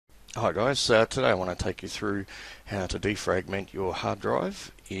Hi guys, today I want to take you through how to defragment your hard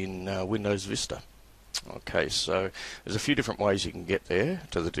drive in Windows Vista. Okay, so there's a few different ways you can get there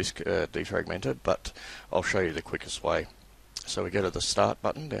to the disk defragmenter, but I'll show you the quickest way. So we go to the Start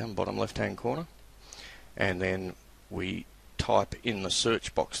button down bottom left hand corner, and then we type in the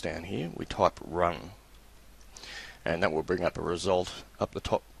search box down here, we type Run, and that will bring up a result up the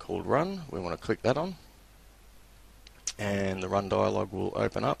top called Run. We want to click that on, and the Run dialog will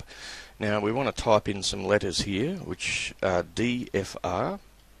open up. Now we want to type in some letters here, which are Defragui.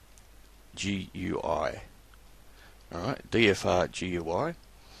 Alright, Defragui,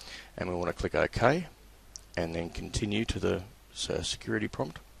 and we want to click OK, and then continue to the security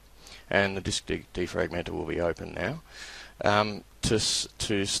prompt, and the disk defragmenter will be open now. To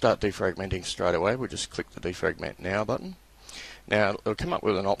start defragmenting straight away, we'll just click the Defragment Now button. Now it'll come up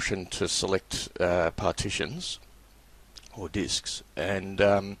with an option to select partitions or disks, and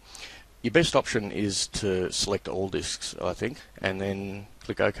your best option is to select all disks, I think, and then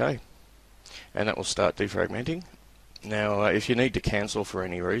click OK, and that will start defragmenting. Now if you need to cancel for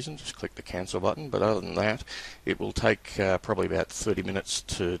any reason, just click the cancel button, but other than that it will take probably about 30 minutes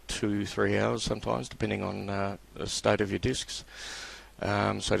to 2-3 hours sometimes, depending on the state of your disks.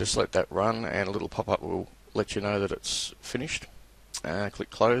 So just let that run, and a little pop-up will let you know that it's finished. Click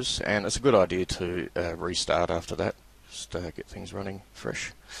close, and it's a good idea to restart after that, just get things running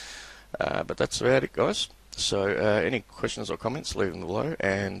fresh. But that's about it, guys. So any questions or comments, leave them below,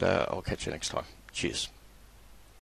 and I'll catch you next time. Cheers.